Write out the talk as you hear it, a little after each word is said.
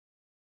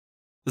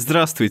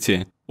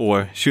Здравствуйте,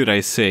 or should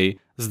I say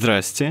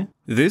здрасте?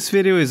 This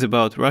video is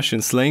about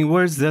Russian slang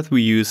words that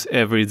we use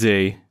every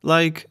day,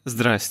 like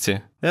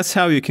здрасте. That's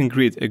how you can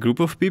greet a group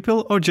of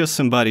people or just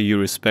somebody you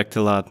respect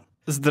a lot.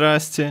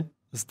 Здрасте,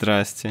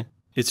 здрасте.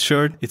 It's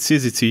short, it's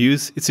easy to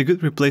use, it's a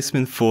good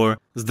replacement for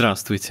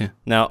здравствуйте.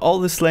 Now, all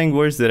the slang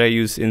words that I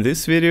use in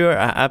this video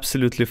are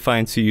absolutely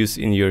fine to use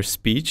in your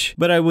speech,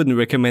 but I wouldn't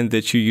recommend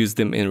that you use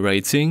them in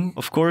writing.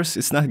 Of course,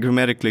 it's not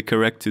grammatically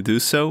correct to do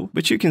so,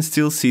 but you can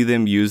still see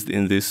them used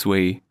in this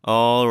way.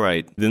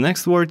 Alright, the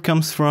next word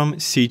comes from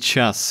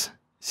сейчас.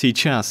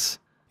 Сейчас.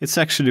 It's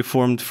actually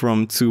formed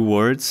from two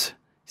words,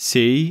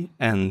 сей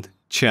and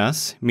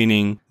час,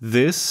 meaning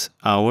this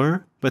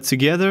hour. But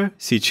together,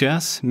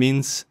 сейчас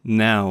means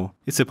now.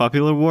 It's a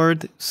popular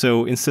word,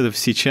 so instead of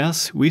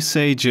сейчас, we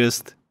say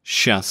just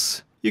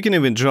щас. You can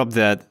even drop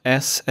that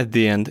s at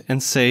the end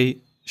and say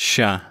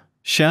ща.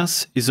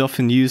 Щас is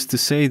often used to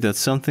say that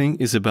something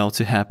is about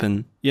to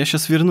happen. Я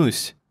щас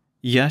вернусь.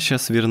 Я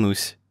щас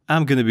вернусь.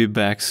 I'm gonna be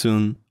back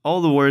soon.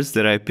 All the words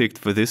that I picked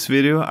for this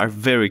video are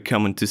very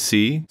common to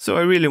see, so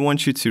I really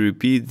want you to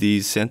repeat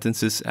these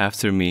sentences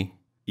after me.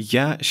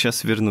 Я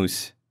щас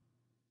вернусь.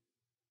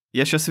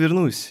 Я щас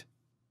вернусь.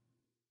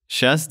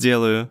 Щас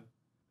сделаю.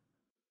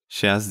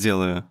 Щас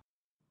сделаю.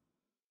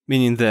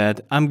 Meaning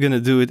that I'm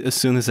gonna do it as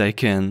soon as I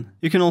can.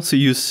 You can also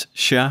use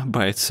ща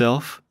by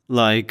itself,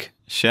 like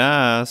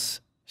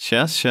щас,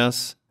 щас,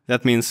 щас.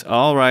 That means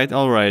alright,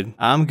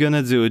 I'm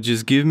gonna do it,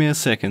 just give me a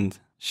second.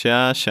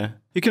 Ща, ща.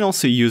 You can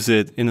also use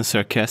it in a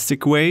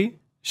sarcastic way.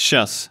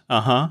 Щас,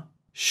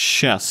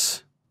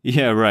 щас.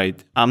 Yeah,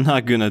 right, I'm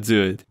not gonna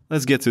do it.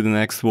 Let's get to the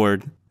next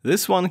word.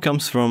 This one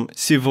comes from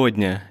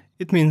сегодня.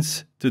 It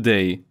means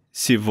today.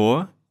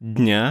 Сего,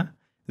 дня,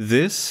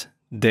 this,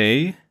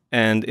 day,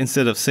 and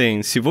instead of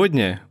saying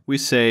сегодня, we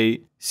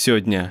say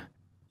сёдня.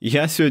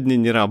 Я сегодня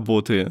не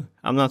работаю.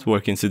 I'm not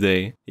working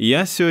today.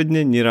 Я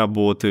сегодня не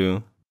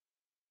работаю.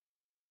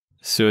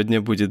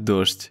 Сегодня будет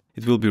дождь.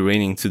 It will be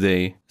raining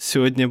today.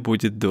 Сегодня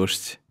будет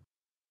дождь.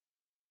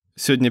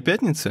 Сегодня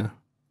пятница?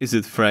 Is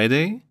it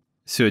Friday?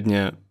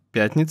 Сегодня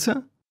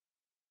пятница?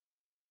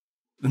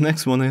 The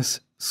next one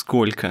is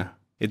сколько.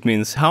 It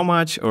means how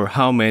much or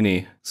how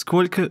many.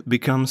 Сколько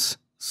becomes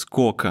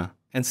скока.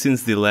 And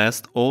since the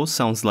last O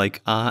sounds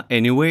like A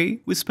anyway,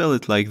 we spell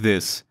it like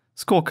this.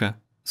 Скока.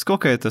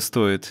 Сколько это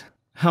стоит?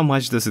 How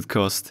much does it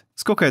cost?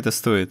 Сколько это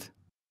стоит?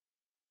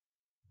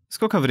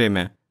 Сколько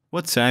время?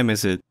 What time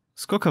is it?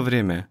 Сколько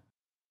время?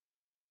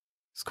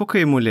 Сколько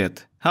ему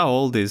лет? How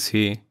old is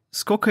he?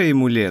 Сколько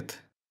ему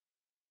лет?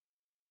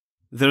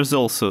 There's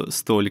also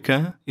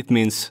столько. It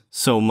means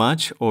so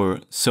much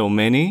or so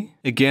many.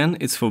 Again,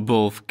 it's for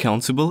both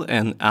countable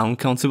and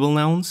uncountable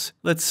nouns.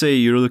 Let's say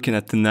you're looking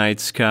at the night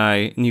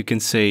sky and you can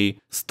say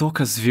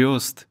столько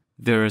звезд.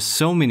 There are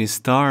so many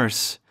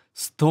stars.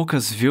 Столько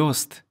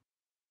звезд.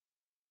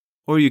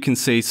 Or you can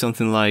say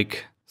something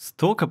like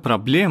столько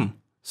проблем.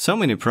 So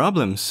many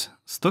problems.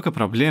 Столько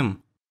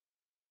проблем.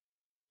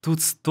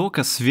 Тут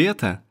столько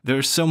света.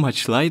 There's so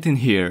much light in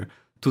here.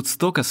 Тут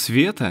столько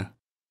света.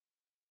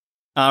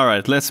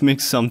 Alright, let's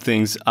mix some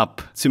things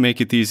up to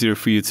make it easier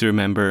for you to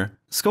remember.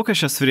 Сколько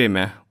сейчас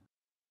время?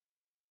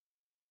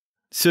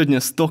 Сегодня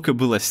столько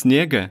было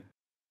снега.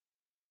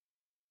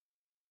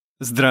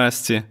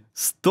 Здрасте,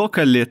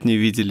 столько лет не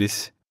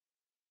виделись.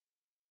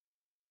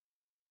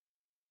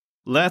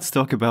 Let's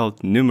talk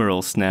about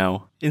numerals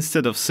now.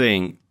 Instead of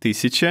saying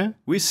тысяча,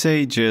 we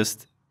say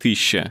just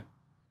тысяча.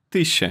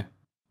 Тысяча.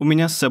 У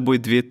меня с собой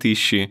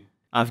 2000.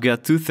 I've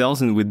got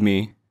 2000 with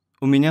me.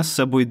 У меня с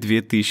собой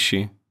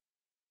 2000.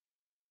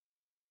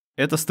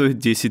 Это стоит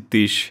 10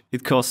 тысяч.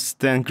 It costs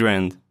 10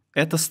 grand.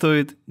 Это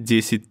стоит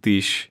 10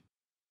 тысяч.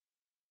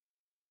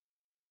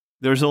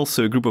 There's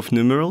also a group of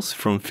numerals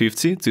from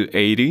 50 to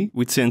 80.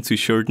 We tend to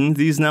shorten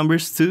these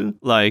numbers too.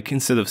 Like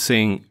instead of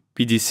saying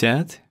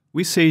 50,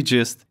 we say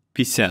just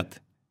 50.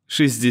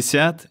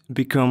 60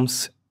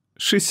 becomes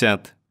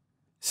 60.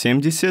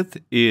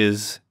 70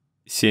 is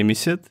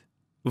 70.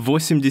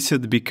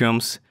 80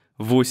 becomes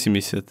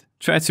 80.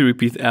 Try to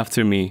repeat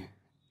after me.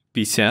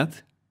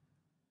 50.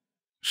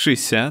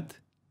 60,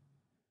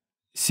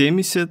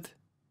 70,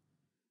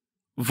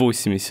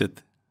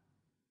 80.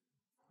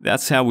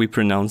 That's how we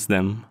pronounce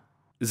them.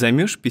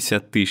 Займешь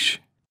 50 тысяч?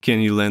 Can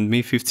you lend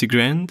me 50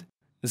 grand?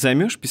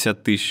 Займешь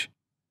 50 тысяч?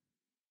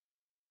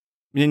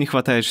 Мне не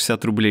хватает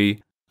 60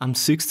 рублей. I'm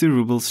 60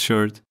 rubles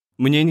short.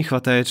 Мне не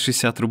хватает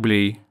 60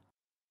 рублей.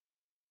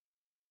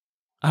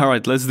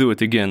 Alright, let's do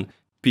it again.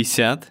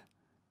 50,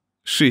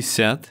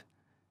 60,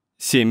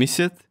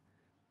 70,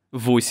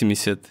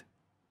 80.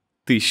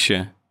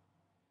 Тысяча.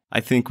 I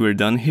think we're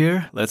done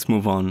here. Let's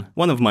move on.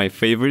 One of my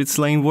favorite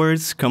slang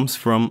words comes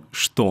from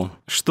что.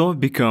 Что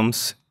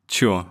becomes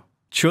чё.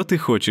 Чё ты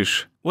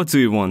хочешь? What do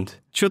you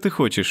want? Чё ты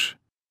хочешь?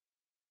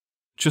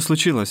 Чё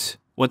случилось?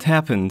 What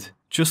happened?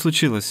 Чё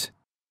случилось?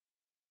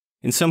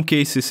 In some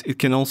cases, it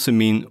can also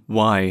mean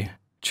why.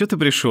 Чё ты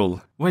пришёл?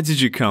 Why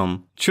did you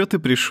come? Чё ты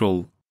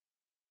пришёл?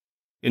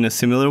 In a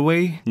similar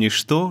way,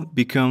 ничто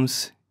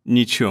becomes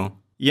ничё.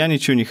 Я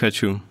ничего не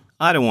хочу.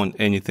 I don't want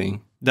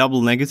anything.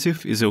 Double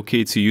negative is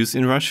okay to use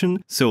in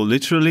Russian, so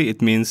literally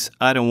it means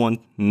I don't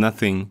want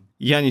nothing.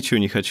 Я ничего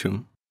не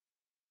хочу.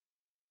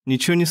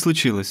 Ничего не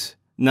случилось.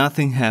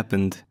 Nothing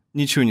happened.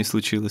 Ничего не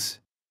случилось.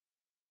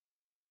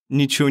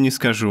 Ничего не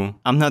скажу.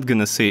 I'm not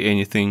gonna say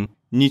anything.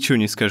 Ничего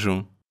не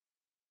скажу.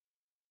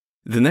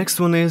 The next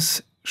one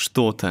is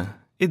что-то.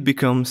 It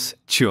becomes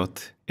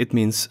чёт. It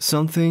means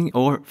something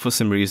or for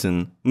some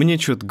reason. Мне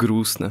чё-то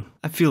грустно.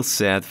 I feel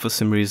sad for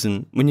some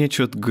reason. Мне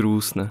чё-то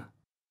грустно.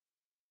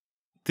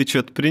 Ты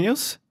чё-то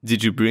принёс?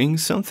 Did you bring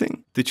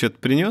something? Ты чё-то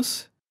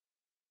принёс?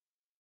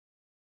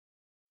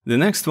 The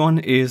next one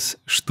is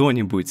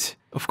что-нибудь.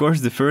 Of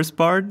course, the first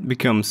part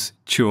becomes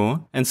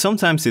чё, and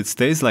sometimes it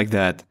stays like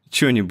that,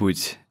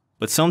 чё-нибудь.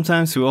 But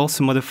sometimes we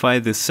also modify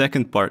the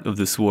second part of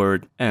this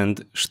word,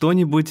 and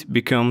что-нибудь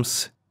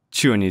becomes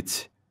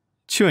чё-нить.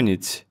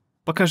 Чё-нить.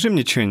 Покажи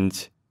мне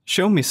чё-нить.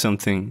 Show me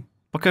something.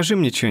 Покажи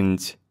мне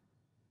чё-нить.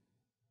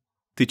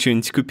 Ты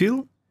чё-нить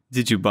купил?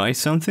 Did you buy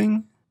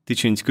something? Ты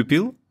чё-нить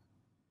купил?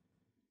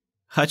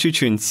 Хочу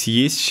чё-нить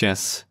съесть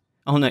сейчас.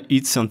 I wanna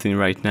eat something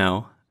right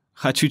now.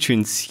 Хочу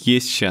чё-нить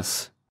съесть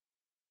сейчас.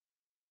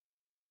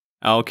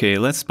 Okay,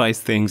 let's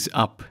spice things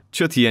up.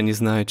 Чё-то я не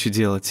знаю, что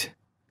делать.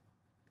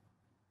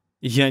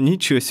 Я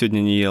ничего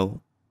сегодня не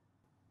ел.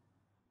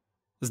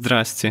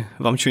 Здрасте,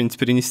 вам что-нибудь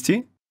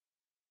принести?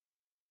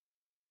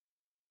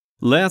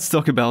 Let's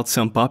talk about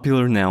some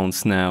popular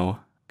nouns now.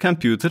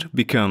 Computer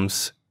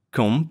becomes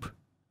comp.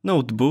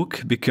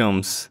 Notebook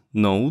becomes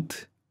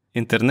note.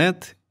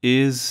 Internet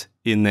is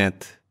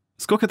inet.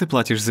 Сколько ты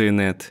платишь за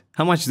инет?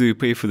 How much do you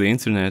pay for the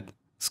internet?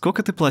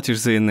 Сколько ты платишь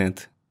за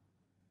инет?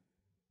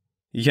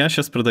 Я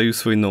сейчас продаю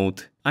свой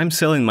ноут. I'm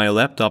selling my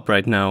laptop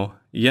right now.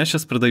 Я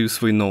сейчас продаю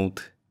свой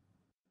ноут.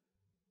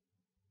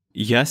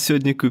 Я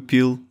сегодня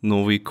купил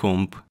новый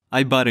комп.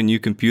 I bought a new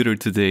computer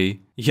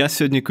today. Я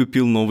сегодня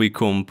купил новый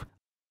комп.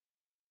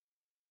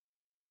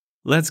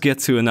 Let's get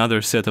to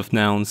another set of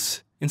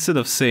nouns. Instead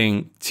of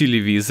saying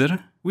телевизор,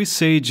 we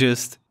say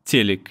just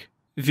телек.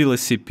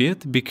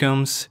 Велосипед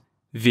becomes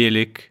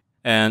велик.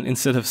 And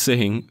instead of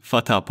saying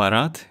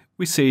фотоаппарат,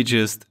 we say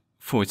just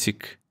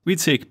фотик. We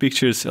take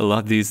pictures a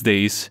lot these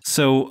days.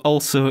 So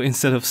also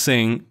instead of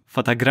saying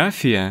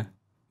фотография,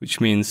 which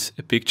means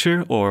a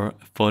picture or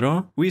a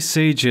photo, we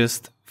say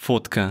just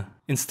фотка.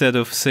 Instead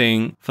of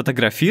saying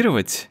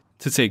фотографировать,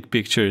 to take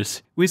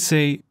pictures, we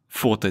say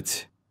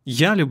фотать.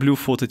 Я люблю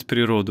фотать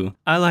природу.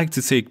 I like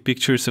to take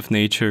pictures of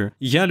nature.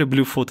 Я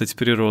люблю фотать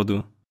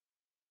природу.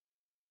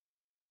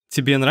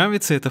 Тебе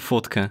нравится эта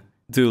фотка?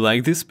 Do you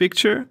like this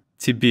picture?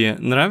 Тебе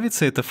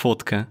нравится эта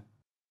фотка?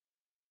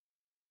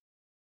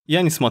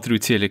 Я не смотрю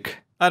телек.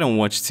 I don't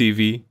watch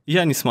TV.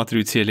 Я не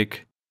смотрю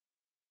телек.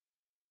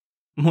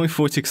 Мой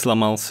фотик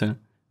сломался.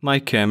 My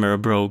camera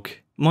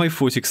broke. Мой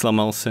фотик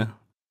сломался.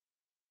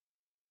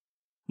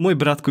 Мой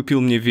брат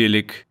купил мне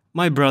велик.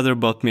 My brother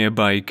bought me a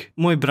bike.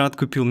 Мой брат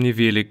купил мне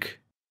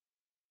велик.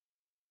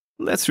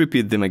 Let's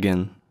repeat them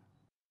again.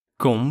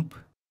 Comp,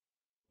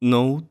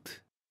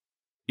 note,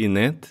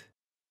 inet,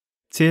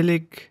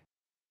 телек,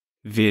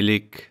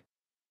 велик,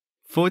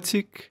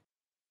 фотик,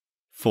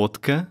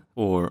 фотка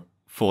or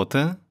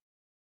фото,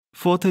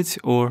 фотать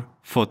or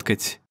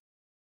фоткать.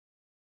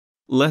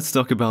 Let's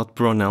talk about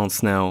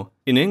pronouns now.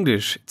 In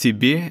English,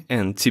 тебе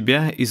and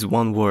тебя is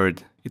one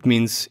word. It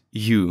means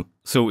you.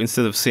 So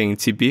instead of saying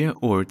тебе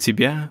or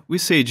тебя, we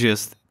say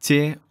just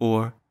те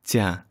or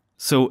тя.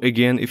 So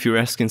again, if you're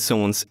asking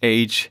someone's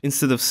age,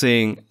 instead of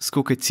saying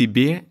сколько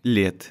тебе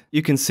лет,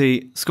 you can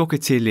say сколько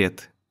тебе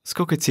лет.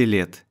 Сколько тебе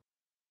лет.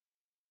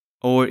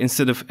 Or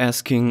instead of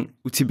asking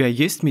у тебя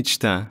есть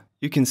мечта,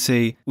 you can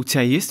say у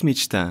тебя есть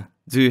мечта.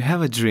 Do you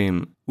have a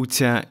dream? У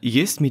тебя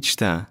есть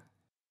мечта?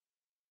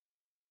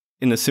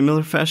 In a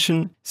similar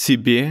fashion,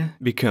 себе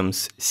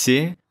becomes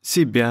се,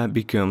 себя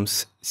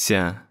becomes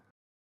ся.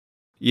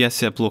 Я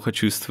себя плохо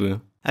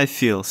чувствую. I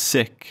feel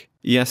sick.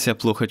 Я себя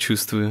плохо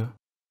чувствую.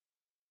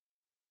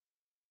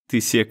 Ты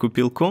себе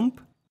купил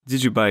комп?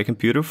 Did you buy a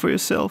computer for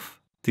yourself?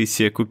 Ты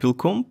себе купил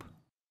комп?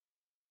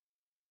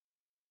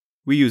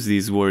 We use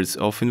these words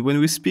often when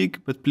we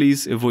speak, but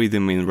please avoid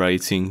them in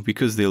writing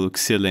because they look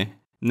silly.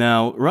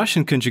 Now,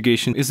 Russian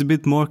conjugation is a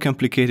bit more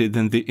complicated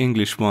than the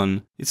English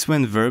one. It's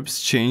when verbs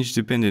change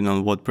depending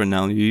on what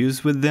pronoun you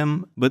use with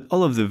them, but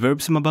all of the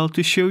verbs I'm about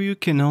to show you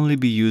can only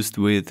be used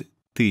with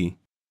ты.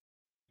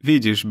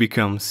 Видишь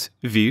becomes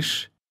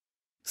вишь,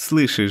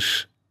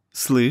 слышишь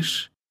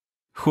слышь,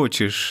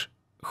 хочешь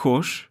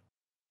хошь,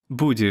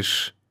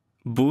 будешь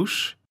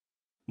буш,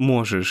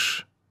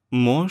 можешь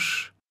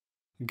мож,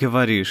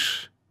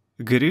 говоришь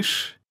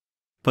гриш,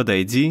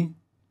 подойди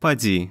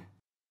поди.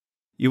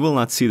 You will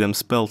not see them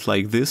spelled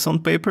like this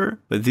on paper,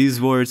 but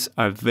these words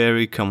are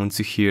very common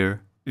to hear.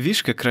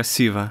 Видишь, как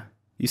красиво.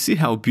 You see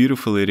how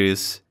beautiful it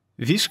is.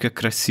 Видишь, как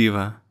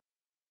красиво.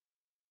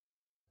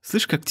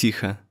 Слышь, как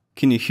тихо.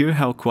 Can you hear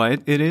how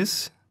quiet it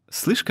is?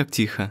 Слышь, как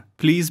тихо.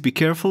 Please be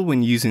careful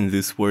when using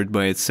this word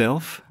by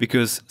itself,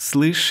 because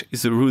слышь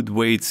is a rude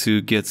way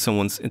to get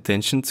someone's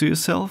attention to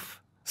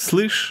yourself.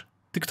 Слышь,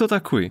 ты кто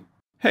такой?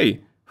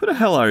 Hey, who the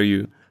hell are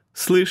you?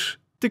 Слышь,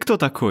 ты кто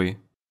такой?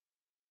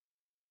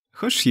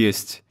 Хочешь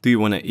есть? Do you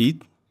wanna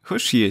eat?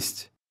 Хочешь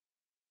есть?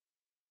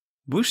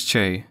 Будешь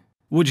чай?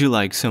 Would you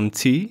like some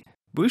tea?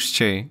 Будешь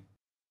чай?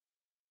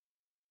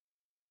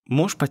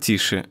 Можешь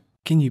потише?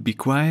 Can you be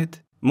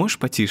quiet? Можешь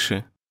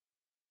потише?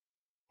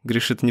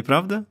 Гриш, это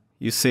неправда?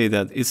 You say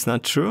that it's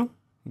not true?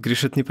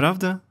 Гриш, это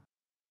неправда?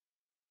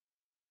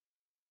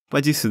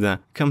 Поди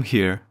сюда. Come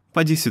here.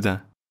 Поди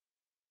сюда.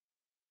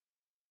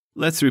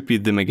 Let's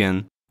repeat them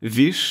again.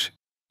 Вишь,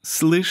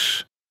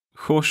 слышь,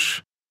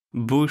 хошь,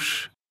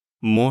 будешь,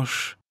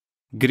 можешь,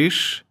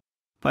 гриш,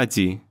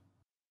 поди.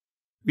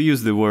 We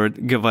use the word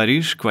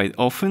говоришь quite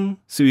often,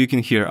 so you can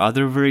hear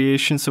other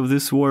variations of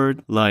this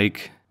word,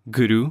 like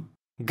грю,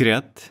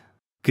 грят,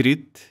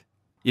 грит.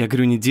 Я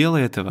говорю, не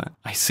делай этого.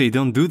 I say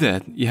don't do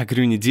that. Я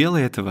говорю, не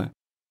делай этого.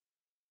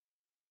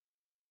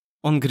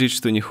 Он говорит,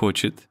 что не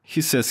хочет.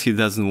 He says he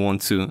doesn't want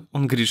to.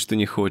 Он говорит, что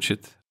не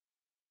хочет.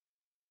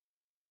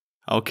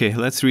 Okay,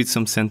 let's read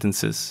some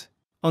sentences.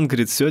 Он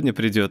говорит, сегодня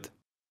придет.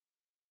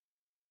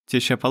 Тебе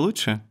ща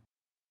получше?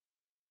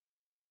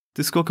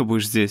 Ты сколько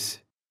будешь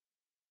здесь?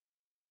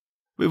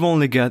 We've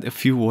only got a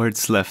few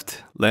words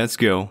left. Let's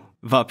go.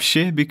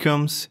 Вообще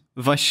becomes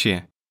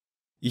ваще.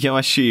 Я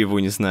вообще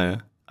его не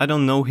знаю. I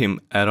don't know him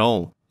at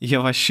all.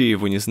 Я вообще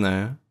его не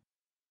знаю.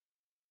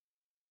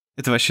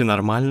 Это вообще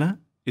нормально?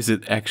 Is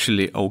it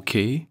actually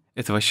okay?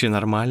 Это вообще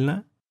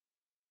нормально?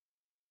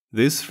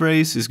 This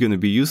phrase is going to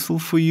be useful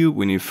for you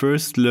when you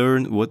first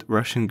learn what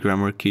Russian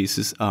grammar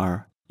cases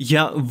are.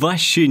 Я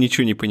вообще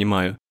ничего не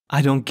понимаю.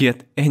 I don't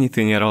get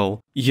anything at all.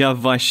 Я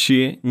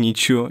вообще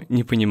ничего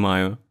не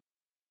понимаю.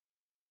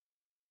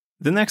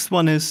 The next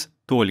one is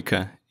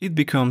только. It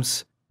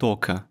becomes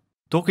тока.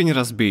 Только не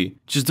разбей.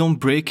 Just don't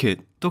break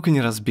it. Только не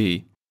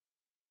разбей.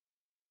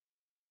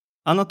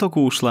 Она только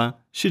ушла.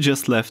 She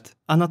just left.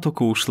 Она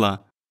только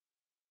ушла.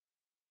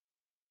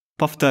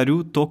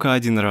 Повторю только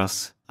один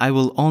раз. I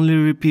will only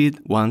repeat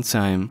one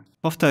time.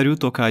 Повторю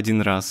только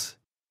один раз.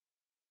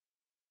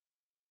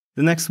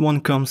 The next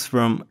one comes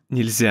from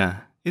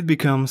нельзя. It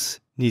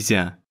becomes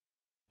низя.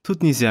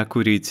 Тут нельзя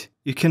курить.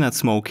 You cannot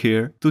smoke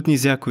here. Тут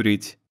нельзя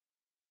курить.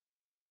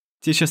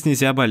 Тебе сейчас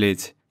нельзя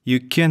болеть.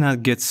 You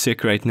cannot get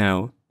sick right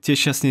now. Тебе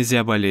сейчас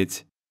нельзя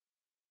болеть.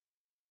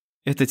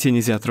 Это тебе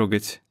нельзя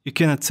трогать. You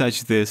cannot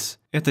touch this.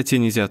 Это тебе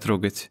нельзя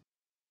трогать.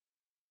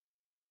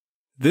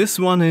 This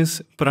one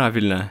is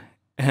правильно.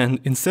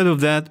 And instead of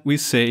that, we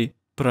say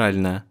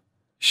прально.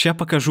 Ща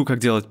покажу, как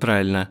делать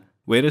правильно.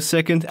 Wait a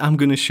second, I'm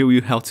gonna show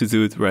you how to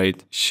do it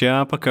right.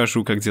 Ща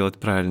покажу, как делать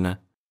правильно.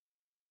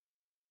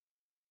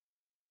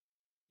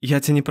 Я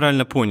тебя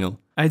неправильно понял.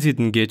 I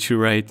didn't get you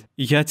right.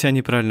 Я тебя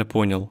неправильно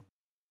понял.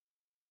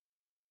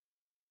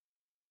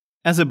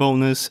 As a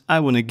bonus, I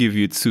want to give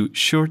you two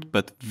short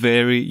but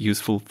very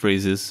useful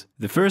phrases.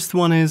 The first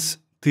one is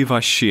ты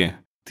вообще.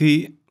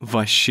 Ты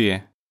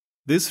вообще.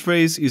 This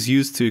phrase is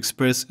used to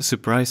express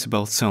surprise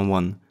about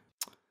someone.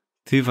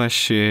 Ты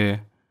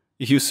вообще.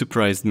 You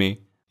surprised me.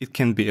 It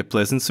can be a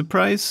pleasant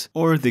surprise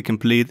or the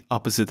complete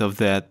opposite of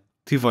that.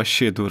 Ты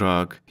вообще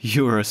дурак.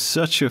 You are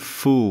such a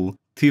fool.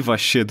 Ты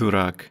вообще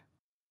дурак.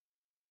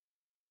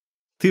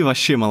 Ты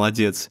вообще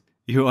молодец.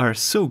 You are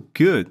so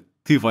good.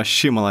 Ты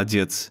вообще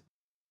молодец.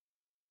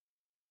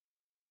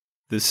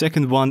 The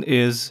second one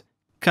is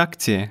как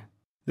тебе?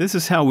 This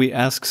is how we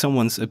ask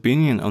someone's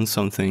opinion on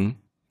something.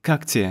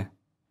 Как тебе?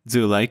 Do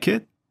you like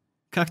it?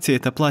 Как тебе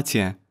это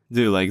платье?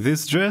 Do you like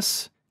this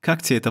dress?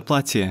 Как тебе это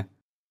платье?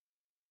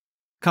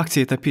 Как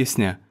тебе эта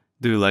песня?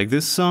 Do you like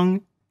this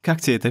song?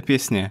 Как тебе эта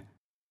песня?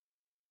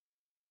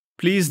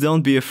 Please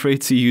don't be afraid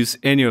to use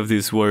any of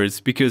these words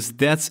because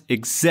that's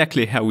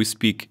exactly how we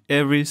speak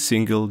every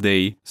single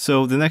day.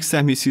 So the next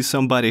time you see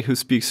somebody who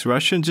speaks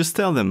Russian, just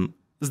tell them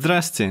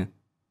здрасте.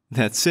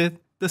 That's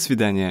it. До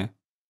свидания.